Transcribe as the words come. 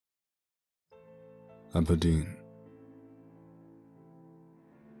Aberdeen.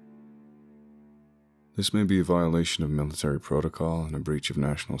 This may be a violation of military protocol and a breach of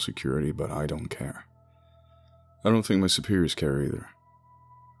national security, but I don't care. I don't think my superiors care either.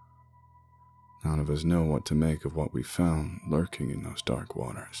 None of us know what to make of what we found lurking in those dark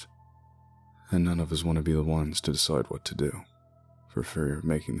waters. And none of us want to be the ones to decide what to do, for fear of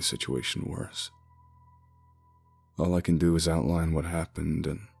making the situation worse. All I can do is outline what happened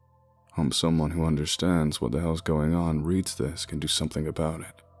and hope someone who understands what the hell's going on reads this can do something about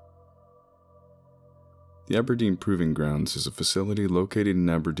it. The Aberdeen Proving Grounds is a facility located in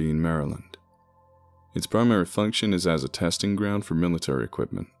Aberdeen, Maryland. Its primary function is as a testing ground for military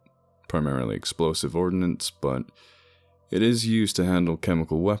equipment, primarily explosive ordnance, but it is used to handle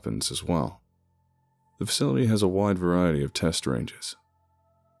chemical weapons as well. The facility has a wide variety of test ranges,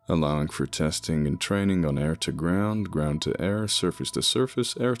 allowing for testing and training on air-to-ground, ground-to-air,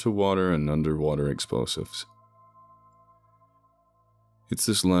 surface-to-surface, air-to-water, and underwater explosives. It's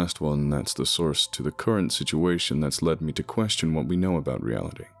this last one that's the source to the current situation that's led me to question what we know about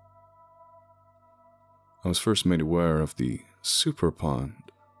reality. I was first made aware of the super pond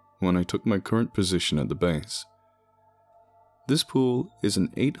when I took my current position at the base. This pool is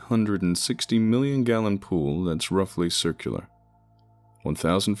an 860 million gallon pool that's roughly circular,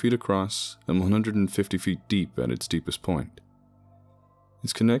 1,000 feet across and 150 feet deep at its deepest point.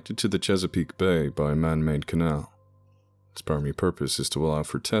 It's connected to the Chesapeake Bay by a man-made canal. Its primary purpose is to allow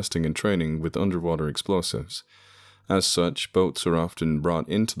for testing and training with underwater explosives. As such, boats are often brought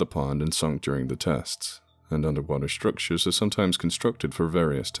into the pond and sunk during the tests, and underwater structures are sometimes constructed for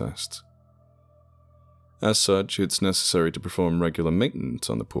various tests. As such, it's necessary to perform regular maintenance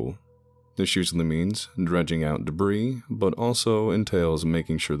on the pool. This usually means dredging out debris, but also entails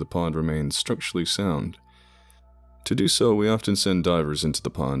making sure the pond remains structurally sound. To do so, we often send divers into the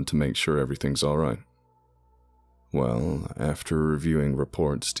pond to make sure everything's alright. Well, after reviewing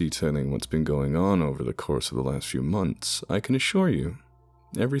reports detailing what's been going on over the course of the last few months, I can assure you,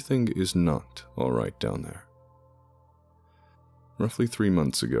 everything is not alright down there. Roughly 3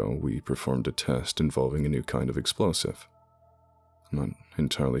 months ago, we performed a test involving a new kind of explosive. I'm not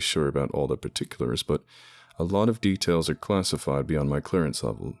entirely sure about all the particulars, but a lot of details are classified beyond my clearance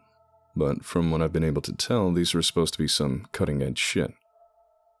level. But from what I've been able to tell, these are supposed to be some cutting-edge shit.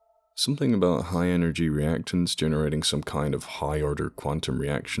 Something about high-energy reactants generating some kind of high-order quantum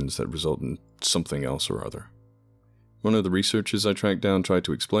reactions that result in something else or other. One of the researchers I tracked down tried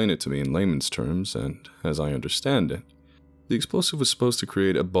to explain it to me in layman's terms, and as I understand it, the explosive was supposed to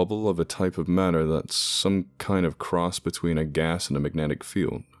create a bubble of a type of matter that's some kind of cross between a gas and a magnetic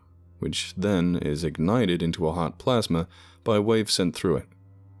field, which then is ignited into a hot plasma by a wave sent through it.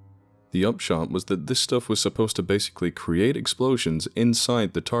 The upshot was that this stuff was supposed to basically create explosions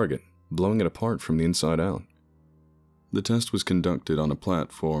inside the target, blowing it apart from the inside out. The test was conducted on a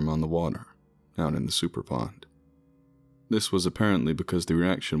platform on the water, out in the super pond. This was apparently because the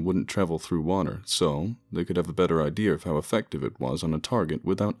reaction wouldn't travel through water, so they could have a better idea of how effective it was on a target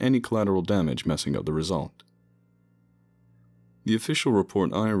without any collateral damage messing up the result. The official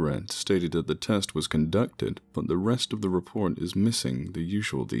report I read stated that the test was conducted, but the rest of the report is missing the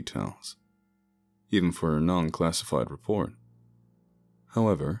usual details, even for a non-classified report.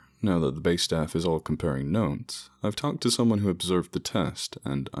 However, now that the base staff is all comparing notes, I've talked to someone who observed the test,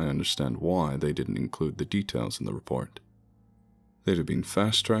 and I understand why they didn't include the details in the report. They'd have been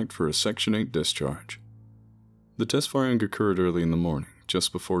fast-tracked for a Section 8 discharge. The test firing occurred early in the morning,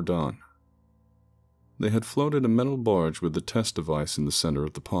 just before dawn. They had floated a metal barge with the test device in the center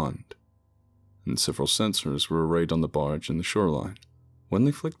of the pond, and several sensors were arrayed on the barge and the shoreline. When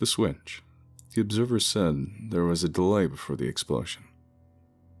they flicked the switch, the observer said there was a delay before the explosion.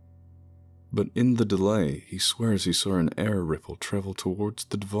 But in the delay, he swears he saw an air ripple travel towards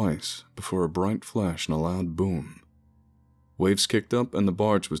the device before a bright flash and a loud boom. Waves kicked up and the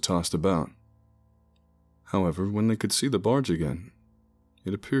barge was tossed about. However, when they could see the barge again,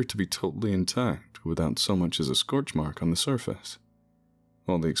 it appeared to be totally intact without so much as a scorch mark on the surface,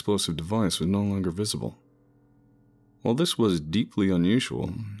 while the explosive device was no longer visible. While this was deeply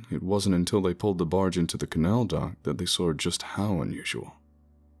unusual, it wasn't until they pulled the barge into the canal dock that they saw just how unusual.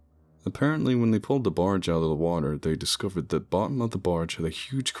 Apparently, when they pulled the barge out of the water, they discovered that the bottom of the barge had a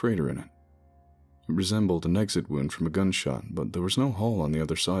huge crater in it. It resembled an exit wound from a gunshot, but there was no hole on the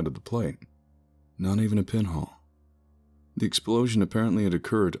other side of the plate. Not even a pinhole. The explosion apparently had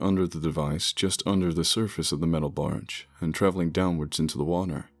occurred under the device, just under the surface of the metal barge, and traveling downwards into the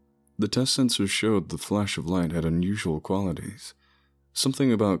water. The test sensors showed the flash of light had unusual qualities,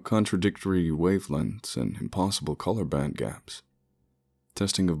 something about contradictory wavelengths and impossible color band gaps.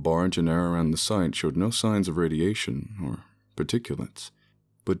 Testing of barge and air around the site showed no signs of radiation or particulates,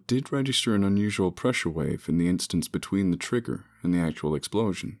 but did register an unusual pressure wave in the instance between the trigger and the actual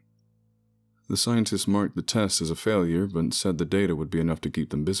explosion. The scientists marked the test as a failure, but said the data would be enough to keep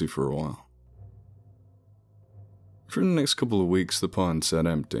them busy for a while. For the next couple of weeks, the pond sat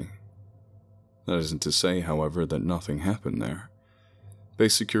empty. That isn't to say, however, that nothing happened there.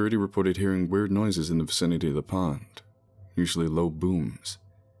 Base security reported hearing weird noises in the vicinity of the pond, usually low booms.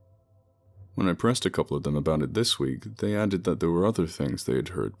 When I pressed a couple of them about it this week, they added that there were other things they had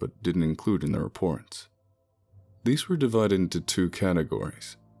heard but didn't include in their reports. These were divided into two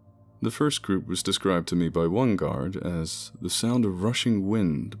categories. The first group was described to me by one guard as the sound of rushing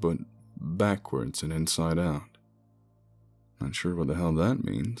wind, but backwards and inside out. Not sure what the hell that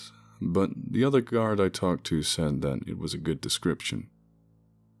means, but the other guard I talked to said that it was a good description.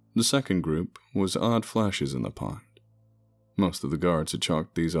 The second group was odd flashes in the pond. Most of the guards had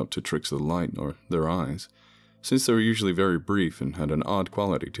chalked these up to tricks of the light or their eyes, since they were usually very brief and had an odd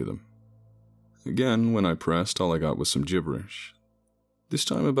quality to them. Again, when I pressed, all I got was some gibberish. This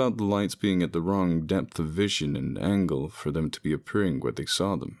time about the lights being at the wrong depth of vision and angle for them to be appearing where they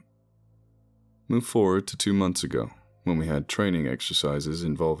saw them. Move forward to 2 months ago, when we had training exercises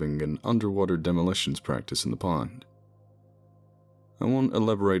involving an underwater demolitions practice in the pond. I won't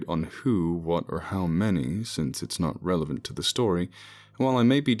elaborate on who, what, or how many, since it's not relevant to the story, and while I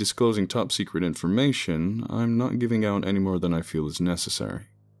may be disclosing top-secret information, I'm not giving out any more than I feel is necessary.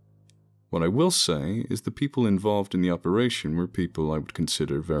 What I will say is the people involved in the operation were people I would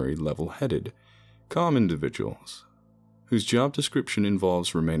consider very level-headed, calm individuals, whose job description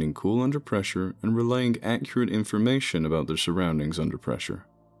involves remaining cool under pressure and relaying accurate information about their surroundings under pressure.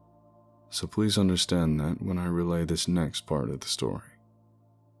 So please understand that when I relay this next part of the story.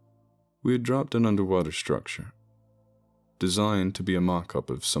 We had dropped an underwater structure, designed to be a mock-up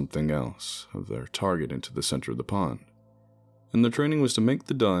of something else, of their target into the center of the pond. And the training was to make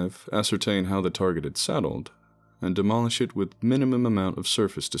the dive, ascertain how the target had settled, and demolish it with minimum amount of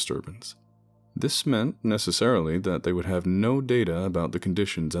surface disturbance. This meant, necessarily, that they would have no data about the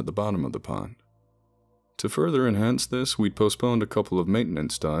conditions at the bottom of the pond. To further enhance this, we'd postponed a couple of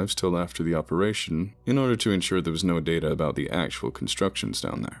maintenance dives till after the operation in order to ensure there was no data about the actual constructions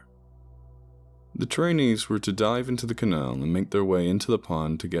down there. The trainees were to dive into the canal and make their way into the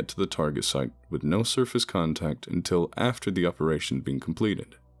pond to get to the target site with no surface contact until after the operation had been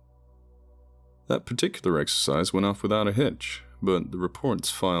completed. That particular exercise went off without a hitch, but the reports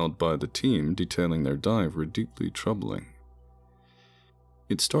filed by the team detailing their dive were deeply troubling.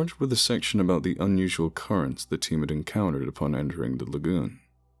 It started with a section about the unusual currents the team had encountered upon entering the lagoon.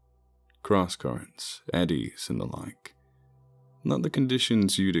 Cross currents, eddies, and the like. Not the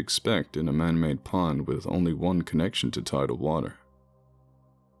conditions you'd expect in a man-made pond with only one connection to tidal water.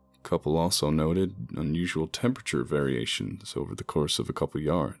 The couple also noted unusual temperature variations over the course of a couple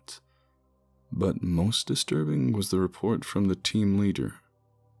yards. But most disturbing was the report from the team leader,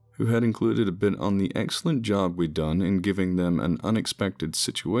 who had included a bit on the excellent job we'd done in giving them an unexpected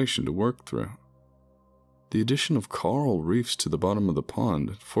situation to work through. The addition of coral reefs to the bottom of the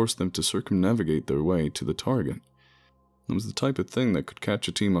pond forced them to circumnavigate their way to the target. It was the type of thing that could catch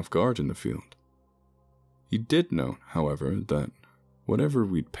a team off guard in the field. He did note, however, that whatever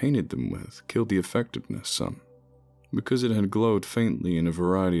we'd painted them with killed the effectiveness some, because it had glowed faintly in a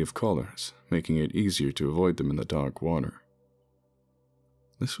variety of colors, making it easier to avoid them in the dark water.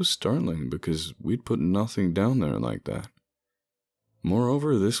 This was startling because we'd put nothing down there like that.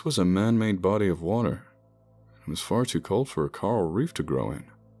 Moreover, this was a man-made body of water. It was far too cold for a coral reef to grow in.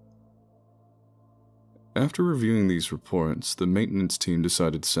 After reviewing these reports, the maintenance team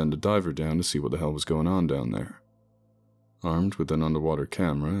decided to send a diver down to see what the hell was going on down there. Armed with an underwater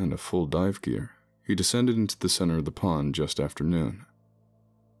camera and a full dive gear, he descended into the center of the pond just after noon.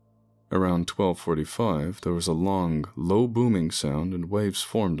 Around 12:45, there was a long, low booming sound and waves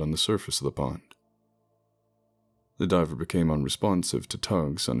formed on the surface of the pond. The diver became unresponsive to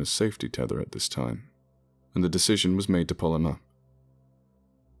tugs on his safety tether at this time, and the decision was made to pull him up.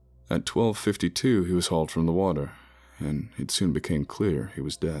 At 12:52, he was hauled from the water, and it soon became clear he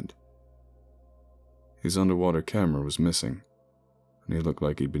was dead. His underwater camera was missing, and he looked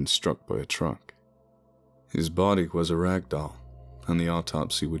like he'd been struck by a truck. His body was a rag doll, and the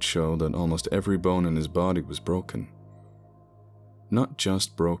autopsy would show that almost every bone in his body was broken. Not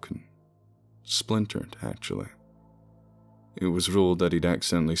just broken, splintered, actually. It was ruled that he'd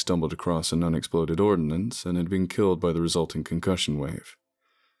accidentally stumbled across an unexploded ordnance and had been killed by the resulting concussion wave.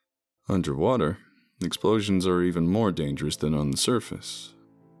 Underwater, explosions are even more dangerous than on the surface,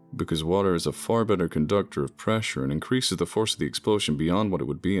 because water is a far better conductor of pressure and increases the force of the explosion beyond what it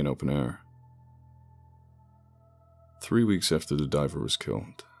would be in open air. 3 weeks after the diver was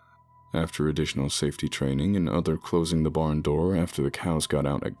killed, after additional safety training and other closing the barn door after the cows got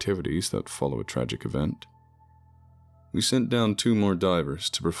out activities that follow a tragic event, we sent down 2 more divers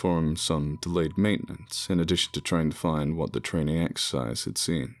to perform some delayed maintenance in addition to trying to find what the training exercise had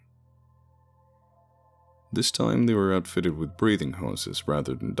seen. This time they were outfitted with breathing hoses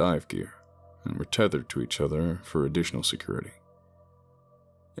rather than dive gear, and were tethered to each other for additional security.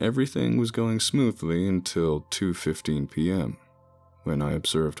 Everything was going smoothly until 2:15 p.m., when I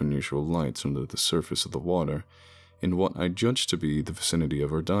observed unusual lights under the surface of the water in what I judged to be the vicinity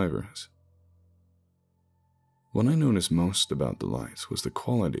of our divers. What I noticed most about the lights was the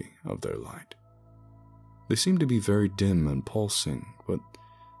quality of their light. They seemed to be very dim and pulsing, but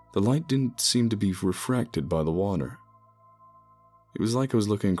the light didn't seem to be refracted by the water. It was like I was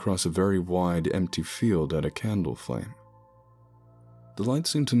looking across a very wide, empty field at a candle flame. The light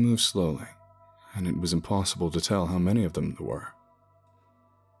seemed to move slowly, and it was impossible to tell how many of them there were.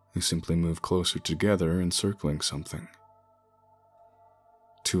 They simply moved closer together, encircling something.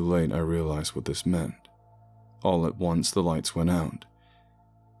 Too late, I realized what this meant. All at once, the lights went out,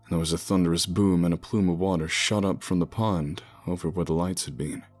 and there was a thunderous boom and a plume of water shot up from the pond over where the lights had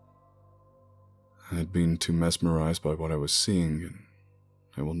been. I had been too mesmerized by what I was seeing, and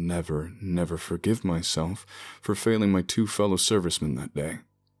I will never, never forgive myself for failing my 2 fellow servicemen that day.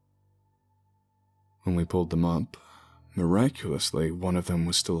 When we pulled them up, miraculously, one of them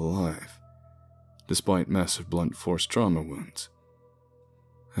was still alive, despite massive blunt force trauma wounds.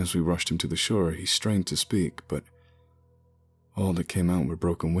 As we rushed him to the shore, he strained to speak, but all that came out were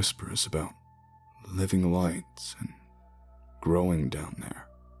broken whispers about living lights and growing down there.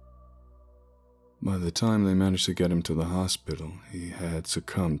 By the time they managed to get him to the hospital, he had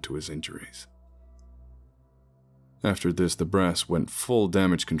succumbed to his injuries. After this, the brass went full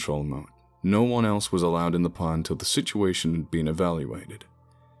damage control mode. No one else was allowed in the pond till the situation had been evaluated.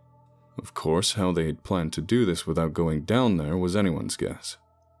 Of course, how they had planned to do this without going down there was anyone's guess.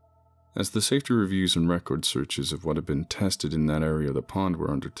 As the safety reviews and record searches of what had been tested in that area of the pond were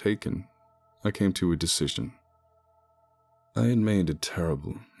undertaken, I came to a decision. I had made a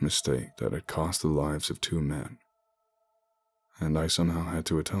terrible mistake that had cost the lives of 2 men, and I somehow had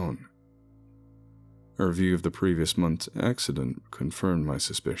to atone. A review of the previous month's accident confirmed my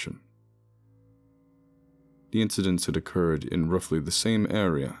suspicion. The incidents had occurred in roughly the same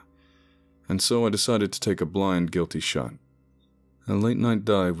area, and so I decided to take a blind guilty shot. A late-night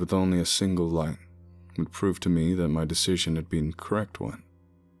dive with only a single light would prove to me that my decision had been the correct one.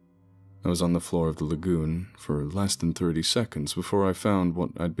 I was on the floor of the lagoon for less than 30 seconds before I found what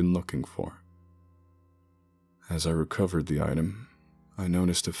I'd been looking for. As I recovered the item, I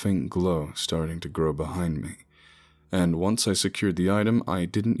noticed a faint glow starting to grow behind me, and once I secured the item, I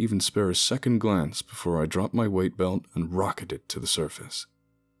didn't even spare a second glance before I dropped my weight belt and rocketed to the surface.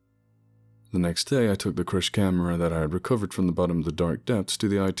 The next day, I took the crushed camera that I had recovered from the bottom of the dark depths to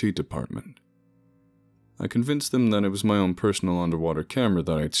the IT department. I convinced them that it was my own personal underwater camera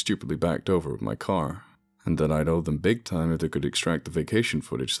that I had stupidly backed over with my car, and that I'd owe them big time if they could extract the vacation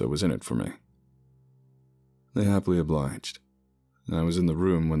footage that was in it for me. They happily obliged. I was in the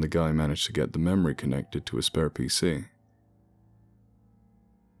room when the guy managed to get the memory connected to a spare PC.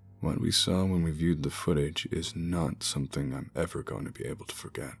 What we saw when we viewed the footage is not something I'm ever going to be able to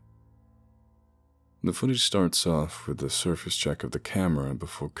forget. The footage starts off with a surface check of the camera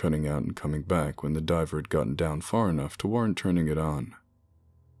before cutting out and coming back when the diver had gotten down far enough to warrant turning it on.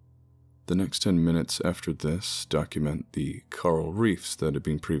 The next 10 minutes after this document the coral reefs that had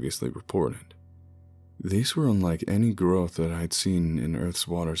been previously reported. These were unlike any growth that I'd seen in Earth's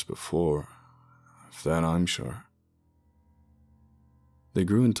waters before, of that I'm sure. They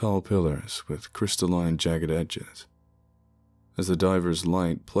grew in tall pillars with crystalline jagged edges. As the diver's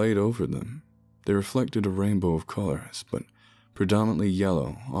light played over them, they reflected a rainbow of colors, but predominantly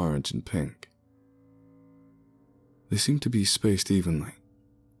yellow, orange, and pink. They seemed to be spaced evenly,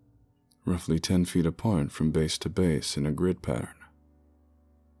 roughly 10 feet apart from base to base in a grid pattern.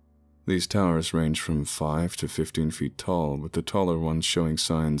 These towers ranged from 5 to 15 feet tall, with the taller ones showing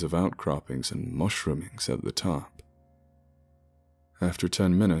signs of outcroppings and mushroomings at the top. After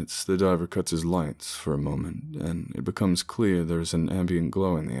 10 minutes, the diver cuts his lights for a moment, and it becomes clear there's an ambient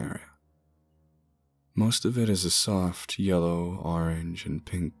glow in the area. Most of it is a soft yellow, orange, and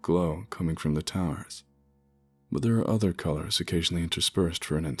pink glow coming from the towers, but there are other colors occasionally interspersed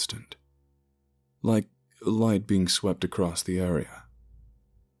for an instant, like a light being swept across the area.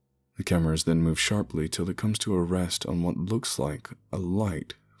 The cameras then move sharply till it comes to a rest on what looks like a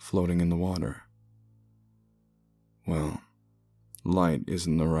light floating in the water. Well, light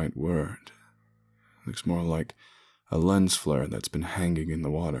isn't the right word. It looks more like a lens flare that's been hanging in the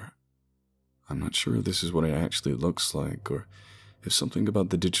water. I'm not sure if this is what it actually looks like, or if something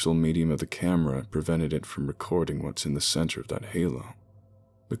about the digital medium of the camera prevented it from recording what's in the center of that halo.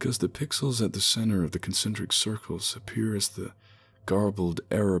 Because the pixels at the center of the concentric circles appear as the garbled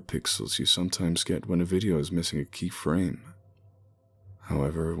error pixels you sometimes get when a video is missing a key frame.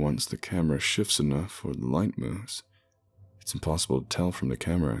 However, once the camera shifts enough or the light moves, it's impossible to tell from the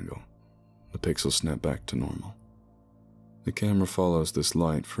camera angle. The pixels snap back to normal. The camera follows this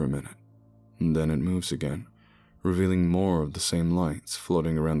light for a minute, and then it moves again, revealing more of the same lights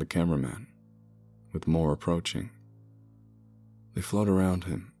floating around the cameraman, with more approaching. They float around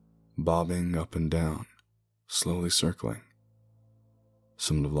him, bobbing up and down, slowly circling.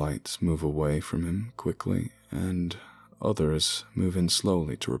 Some of the lights move away from him quickly, and others move in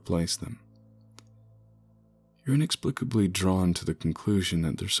slowly to replace them. You're inexplicably drawn to the conclusion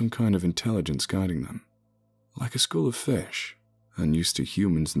that there's some kind of intelligence guiding them, like a school of fish, unused to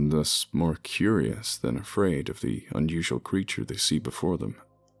humans and thus more curious than afraid of the unusual creature they see before them.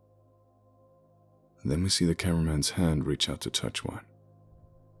 Then we see the cameraman's hand reach out to touch one.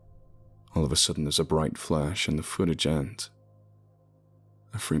 All of a sudden there's a bright flash and the footage ends.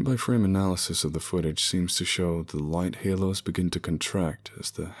 A frame-by-frame analysis of the footage seems to show the light halos begin to contract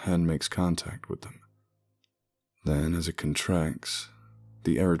as the hand makes contact with them. Then, as it contracts,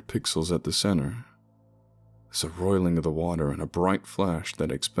 the errored pixels at the center, there's a roiling of the water and a bright flash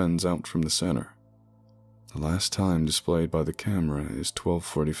that expends out from the center. The last time displayed by the camera is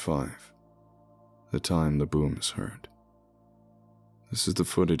 12:45, the time the boom is heard. This is the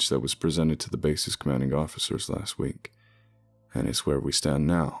footage that was presented to the base's commanding officers last week, and it's where we stand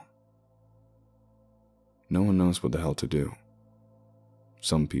now. No one knows what the hell to do.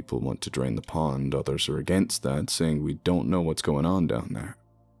 Some people want to drain the pond, others are against that, saying we don't know what's going on down there.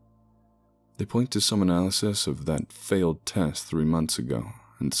 They point to some analysis of that failed test 3 months ago,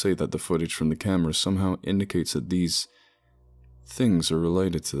 and say that the footage from the camera somehow indicates that these things are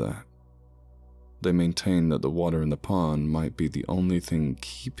related to that. They maintain that the water in the pond might be the only thing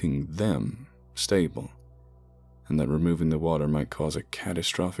keeping them stable, and that removing the water might cause a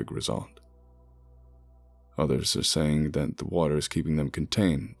catastrophic result. Others are saying that the water is keeping them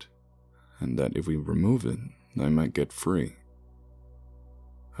contained, and that if we remove it, they might get free.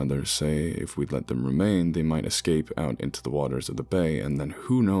 Others say if we let them remain, they might escape out into the waters of the bay, and then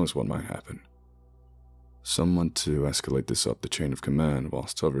who knows what might happen. Some want to escalate this up the chain of command,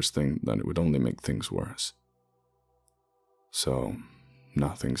 whilst others think that it would only make things worse. So,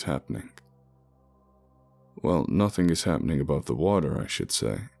 nothing's happening. Well, nothing is happening above the water, I should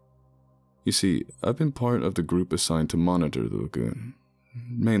say. You see, I've been part of the group assigned to monitor the lagoon,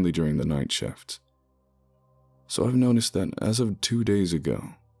 mainly during the night shifts. So I've noticed that as of 2 days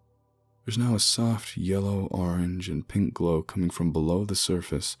ago, there's now a soft yellow, orange, and pink glow coming from below the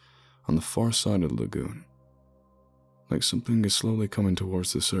surface on the far side of the lagoon, like something is slowly coming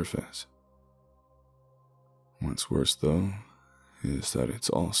towards the surface. What's worse, though, is that it's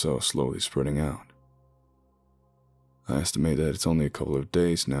also slowly spreading out. I estimate that it's only a couple of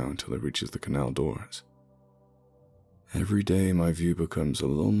days now until it reaches the canal doors. Every day my view becomes a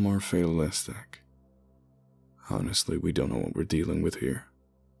little more fatalistic. Honestly, we don't know what we're dealing with here,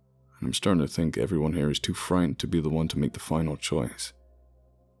 and I'm starting to think everyone here is too frightened to be the one to make the final choice.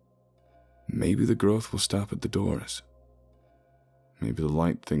 Maybe the growth will stop at the doors. Maybe the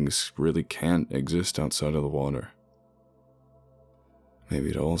light things really can't exist outside of the water.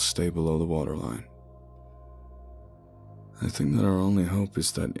 Maybe it'll all stay below the waterline. I think that our only hope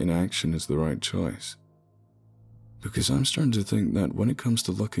is that inaction is the right choice. Because I'm starting to think that when it comes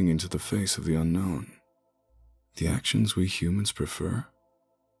to looking into the face of the unknown, the actions we humans prefer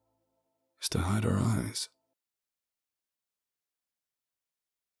is to hide our eyes.